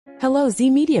Hello Z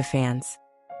Media fans!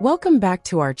 Welcome back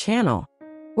to our channel,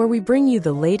 where we bring you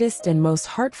the latest and most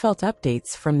heartfelt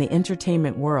updates from the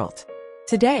entertainment world.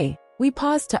 Today, we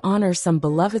pause to honor some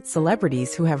beloved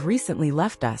celebrities who have recently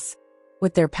left us,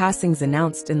 with their passings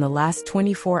announced in the last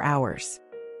 24 hours.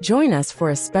 Join us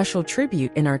for a special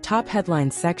tribute in our top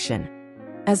headlines section,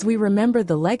 as we remember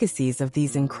the legacies of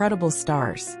these incredible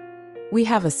stars. We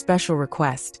have a special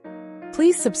request.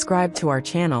 Please subscribe to our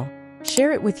channel,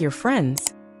 share it with your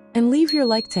friends, and leave your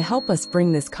like to help us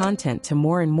bring this content to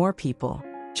more and more people.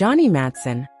 Johnny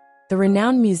Matson, the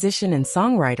renowned musician and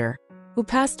songwriter, who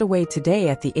passed away today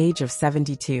at the age of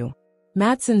 72.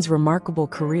 Matson's remarkable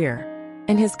career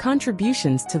and his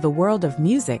contributions to the world of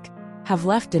music have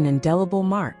left an indelible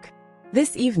mark.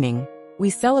 This evening, we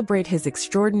celebrate his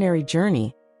extraordinary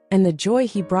journey and the joy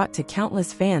he brought to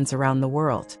countless fans around the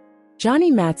world.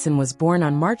 Johnny Matson was born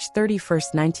on March 31,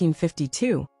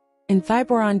 1952, in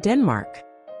Thyborøn, Denmark.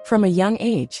 From a young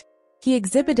age, he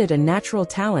exhibited a natural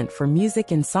talent for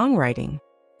music and songwriting.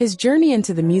 His journey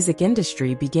into the music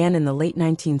industry began in the late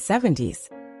 1970s,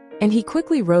 and he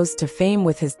quickly rose to fame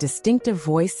with his distinctive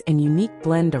voice and unique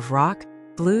blend of rock,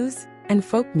 blues, and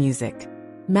folk music.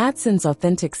 Matson's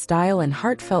authentic style and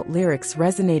heartfelt lyrics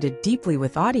resonated deeply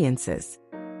with audiences,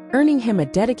 earning him a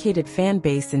dedicated fan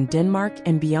base in Denmark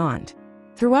and beyond.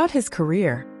 Throughout his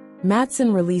career,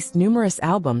 Matson released numerous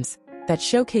albums that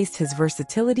showcased his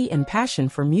versatility and passion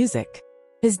for music.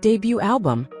 His debut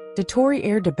album, De Tori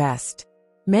Er de Best,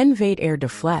 Men Vet Er de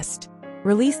Flest,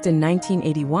 released in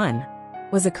 1981,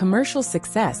 was a commercial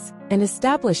success and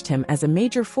established him as a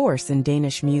major force in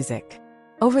Danish music.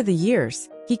 Over the years,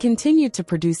 he continued to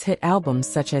produce hit albums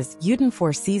such as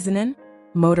Udenfor Seasonen,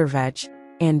 Motorvej,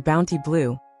 and Bounty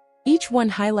Blue, each one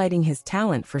highlighting his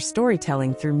talent for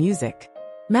storytelling through music.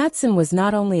 Matson was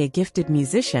not only a gifted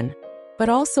musician, but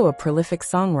also a prolific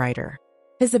songwriter.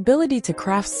 His ability to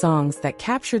craft songs that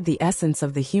captured the essence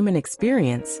of the human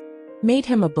experience made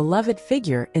him a beloved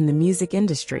figure in the music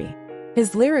industry.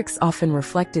 His lyrics often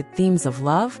reflected themes of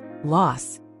love,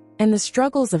 loss, and the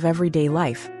struggles of everyday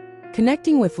life,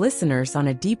 connecting with listeners on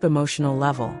a deep emotional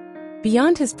level.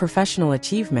 Beyond his professional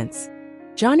achievements,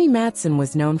 Johnny Matson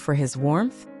was known for his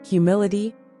warmth,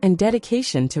 humility, and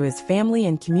dedication to his family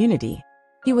and community.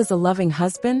 He was a loving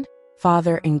husband,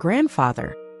 father, and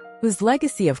grandfather, whose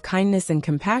legacy of kindness and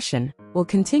compassion will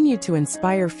continue to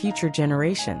inspire future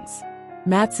generations.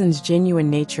 Matson's genuine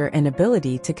nature and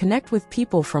ability to connect with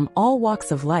people from all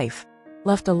walks of life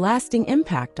left a lasting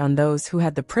impact on those who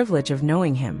had the privilege of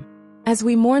knowing him. As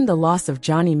we mourn the loss of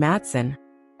Johnny Matson,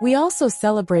 we also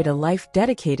celebrate a life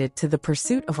dedicated to the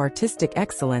pursuit of artistic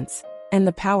excellence and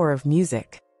the power of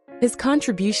music. His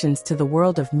contributions to the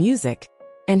world of music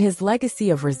and his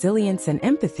legacy of resilience and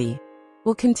empathy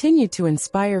will continue to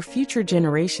inspire future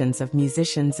generations of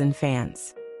musicians and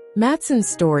fans. Matson's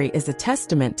story is a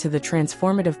testament to the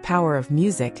transformative power of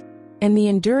music and the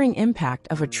enduring impact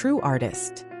of a true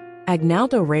artist.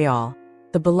 Agnaldo Real,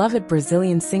 the beloved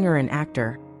Brazilian singer and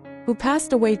actor, who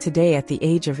passed away today at the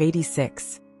age of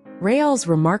 86. Real's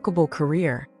remarkable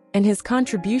career and his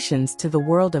contributions to the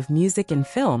world of music and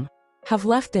film have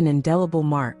left an indelible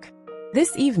mark.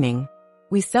 This evening,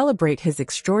 we celebrate his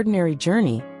extraordinary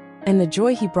journey and the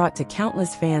joy he brought to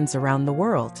countless fans around the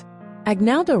world.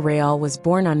 Agnaldo Real was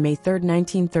born on May 3,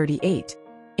 1938,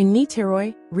 in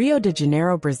Niterói, Rio de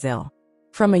Janeiro, Brazil.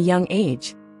 From a young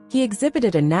age, he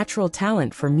exhibited a natural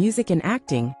talent for music and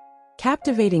acting,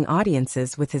 captivating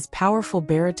audiences with his powerful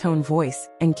baritone voice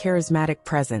and charismatic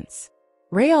presence.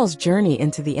 Real's journey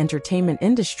into the entertainment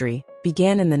industry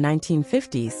began in the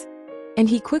 1950s, and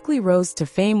he quickly rose to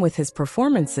fame with his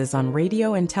performances on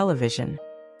radio and television.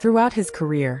 Throughout his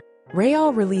career,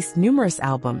 Real released numerous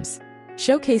albums,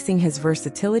 showcasing his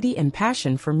versatility and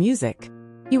passion for music.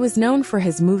 He was known for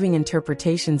his moving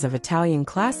interpretations of Italian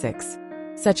classics,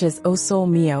 such as O Sole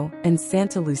Mio and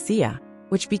Santa Lucia,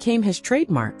 which became his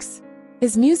trademarks.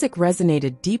 His music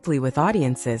resonated deeply with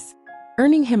audiences,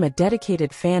 earning him a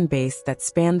dedicated fan base that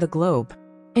spanned the globe.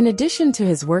 In addition to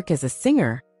his work as a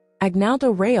singer,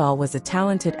 Agnaldo Real was a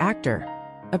talented actor,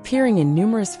 appearing in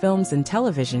numerous films and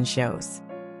television shows.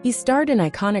 He starred in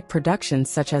iconic productions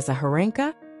such as A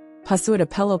Harenka, Pasuda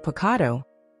Pelo Pecado,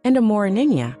 and Amor e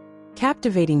Niña,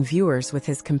 captivating viewers with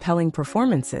his compelling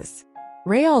performances.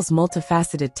 Real's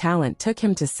multifaceted talent took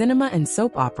him to cinema and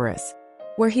soap operas,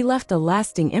 where he left a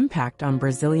lasting impact on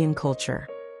Brazilian culture.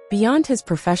 Beyond his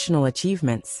professional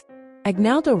achievements,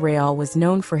 Agnaldo Real was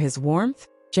known for his warmth,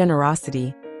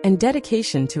 generosity, and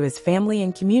dedication to his family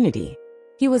and community.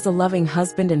 He was a loving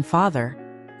husband and father,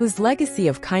 whose legacy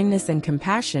of kindness and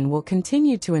compassion will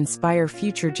continue to inspire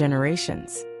future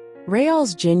generations.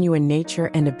 Rael's genuine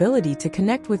nature and ability to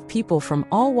connect with people from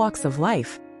all walks of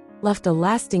life left a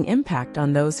lasting impact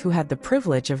on those who had the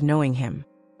privilege of knowing him.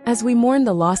 As we mourn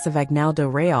the loss of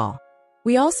Agnaldo Real,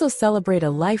 we also celebrate a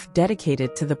life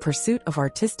dedicated to the pursuit of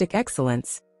artistic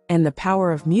excellence and the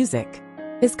power of music.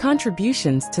 His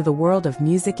contributions to the world of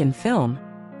music and film,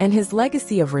 and his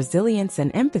legacy of resilience and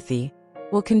empathy,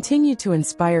 will continue to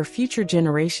inspire future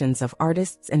generations of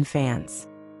artists and fans.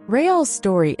 Rael's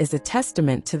story is a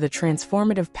testament to the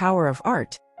transformative power of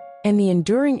art and the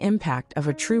enduring impact of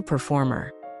a true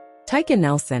performer. Tyka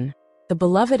Nelson, the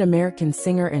beloved American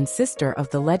singer and sister of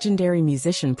the legendary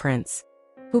musician Prince,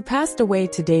 who passed away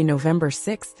today November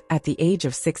 6th at the age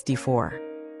of 64.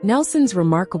 Nelson's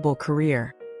remarkable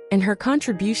career and her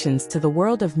contributions to the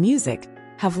world of music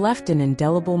have left an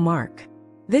indelible mark.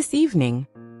 This evening,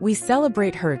 we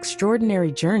celebrate her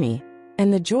extraordinary journey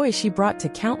and the joy she brought to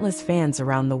countless fans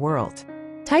around the world.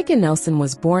 Tyka Nelson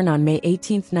was born on May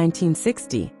 18,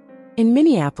 1960, in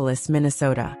Minneapolis,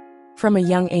 Minnesota. From a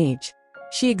young age,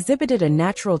 she exhibited a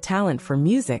natural talent for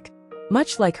music,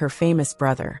 much like her famous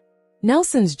brother.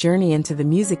 Nelson's journey into the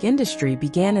music industry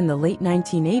began in the late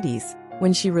 1980s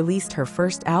when she released her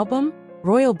first album,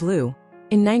 Royal Blue,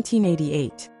 in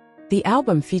 1988. The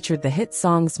album featured the hit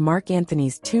songs Marc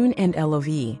Anthony's Tune and Love,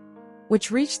 which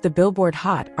reached the Billboard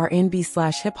Hot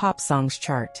R&B/Hip Hop Songs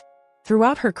chart.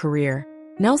 Throughout her career,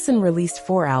 Nelson released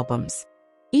 4 albums,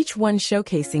 each one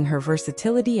showcasing her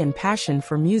versatility and passion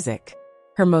for music.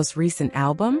 Her most recent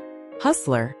album,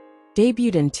 Hustler,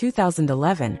 debuted in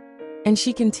 2011, and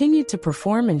she continued to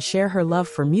perform and share her love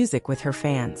for music with her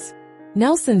fans.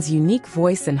 Nelson's unique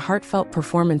voice and heartfelt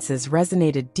performances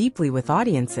resonated deeply with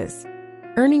audiences,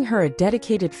 earning her a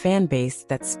dedicated fan base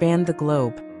that spanned the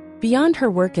globe. Beyond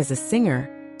her work as a singer,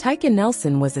 Tyka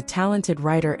Nelson was a talented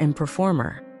writer and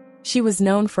performer. She was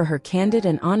known for her candid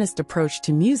and honest approach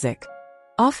to music,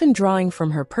 often drawing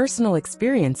from her personal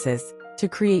experiences to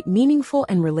create meaningful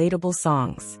and relatable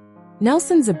songs.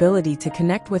 Nelson's ability to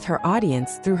connect with her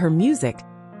audience through her music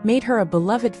made her a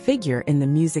beloved figure in the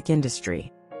music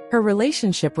industry. Her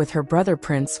relationship with her brother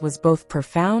Prince was both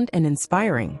profound and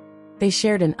inspiring. They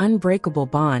shared an unbreakable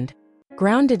bond,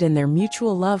 grounded in their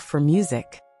mutual love for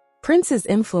music. Prince's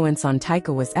influence on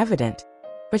Tyka was evident,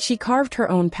 but she carved her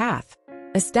own path,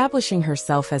 establishing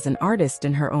herself as an artist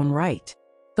in her own right.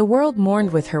 The world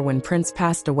mourned with her when Prince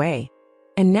passed away,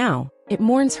 and now it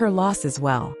mourns her loss as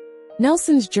well.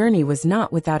 Nelson's journey was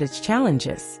not without its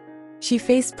challenges. She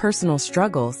faced personal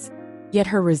struggles, yet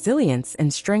her resilience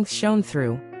and strength shone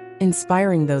through,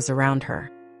 inspiring those around her.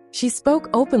 She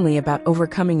spoke openly about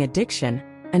overcoming addiction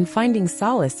and finding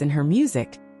solace in her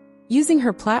music, using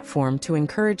her platform to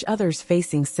encourage others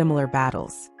facing similar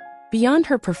battles. Beyond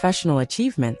her professional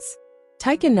achievements,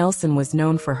 Tyka Nelson was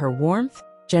known for her warmth,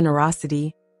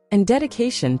 generosity, and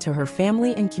dedication to her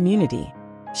family and community.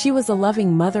 She was a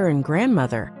loving mother and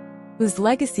grandmother, whose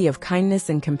legacy of kindness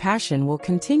and compassion will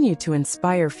continue to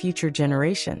inspire future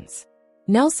generations.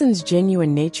 Nelson's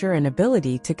genuine nature and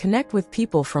ability to connect with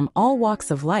people from all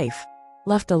walks of life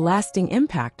left a lasting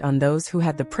impact on those who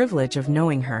had the privilege of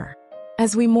knowing her.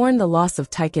 As we mourn the loss of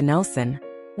Tyka Nelson,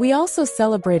 we also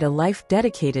celebrate a life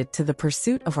dedicated to the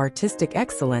pursuit of artistic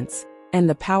excellence and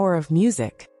the power of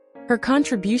music. Her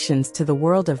contributions to the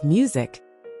world of music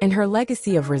and her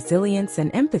legacy of resilience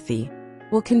and empathy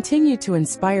will continue to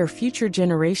inspire future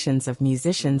generations of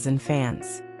musicians and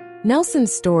fans.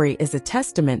 Nelson's story is a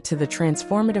testament to the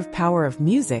transformative power of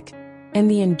music and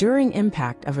the enduring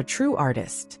impact of a true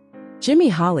artist. Jimmy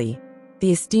Holley,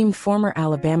 the esteemed former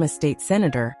Alabama state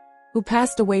senator, who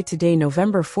passed away today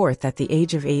November 4th at the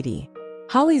age of 80.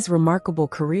 Holley's remarkable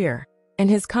career and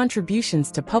his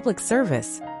contributions to public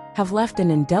service have left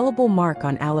an indelible mark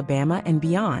on Alabama and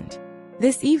beyond.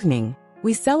 This evening,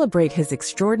 we celebrate his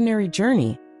extraordinary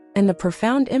journey and the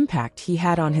profound impact he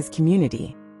had on his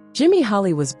community. Jimmy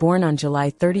Holley was born on July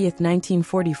 30,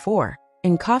 1944,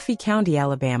 in Coffee County,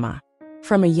 Alabama.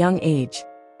 From a young age,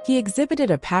 he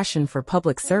exhibited a passion for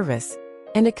public service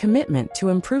and a commitment to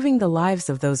improving the lives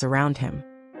of those around him.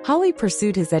 Holley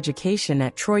pursued his education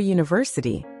at Troy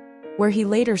University, where he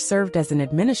later served as an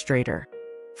administrator,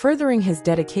 furthering his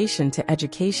dedication to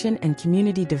education and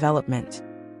community development.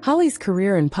 Holley's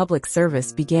career in public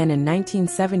service began in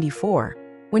 1974,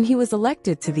 when he was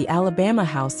elected to the Alabama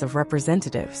House of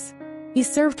Representatives. He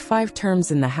served 5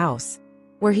 terms in the House,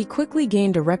 where he quickly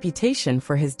gained a reputation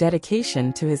for his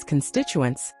dedication to his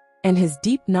constituents and his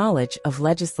deep knowledge of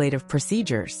legislative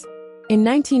procedures. In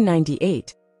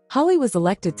 1998, Holley was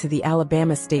elected to the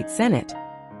Alabama State Senate,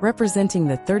 representing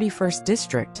the 31st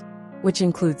District, which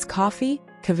includes Coffee,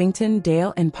 Covington,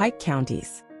 Dale, and Pike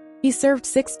counties. He served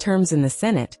 6 terms in the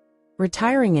Senate,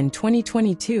 retiring in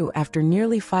 2022 after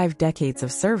nearly 5 decades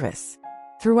of service.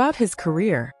 Throughout his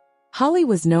career, Holly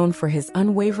was known for his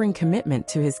unwavering commitment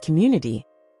to his community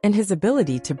and his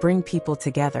ability to bring people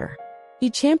together.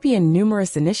 He championed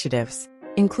numerous initiatives,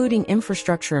 including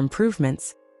infrastructure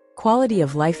improvements, quality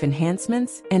of life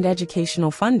enhancements, and educational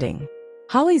funding.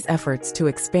 Holly's efforts to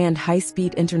expand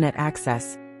high-speed internet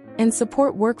access and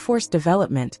support workforce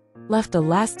development left a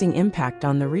lasting impact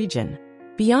on the region.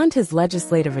 Beyond his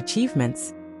legislative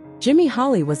achievements, Jimmy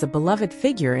Holly was a beloved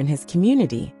figure in his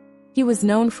community. He was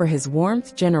known for his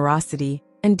warmth, generosity,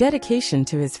 and dedication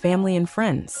to his family and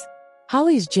friends.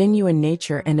 Holly's genuine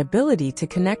nature and ability to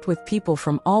connect with people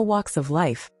from all walks of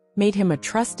life made him a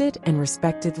trusted and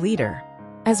respected leader.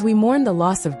 As we mourn the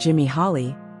loss of Jimmy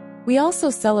Holly, we also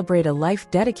celebrate a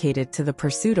life dedicated to the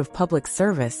pursuit of public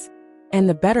service and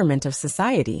the betterment of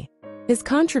society. His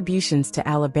contributions to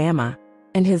Alabama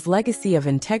and his legacy of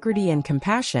integrity and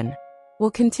compassion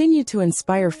will continue to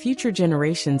inspire future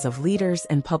generations of leaders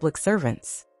and public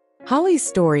servants. Holly's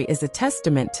story is a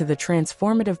testament to the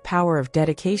transformative power of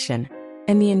dedication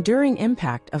and the enduring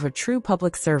impact of a true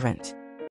public servant.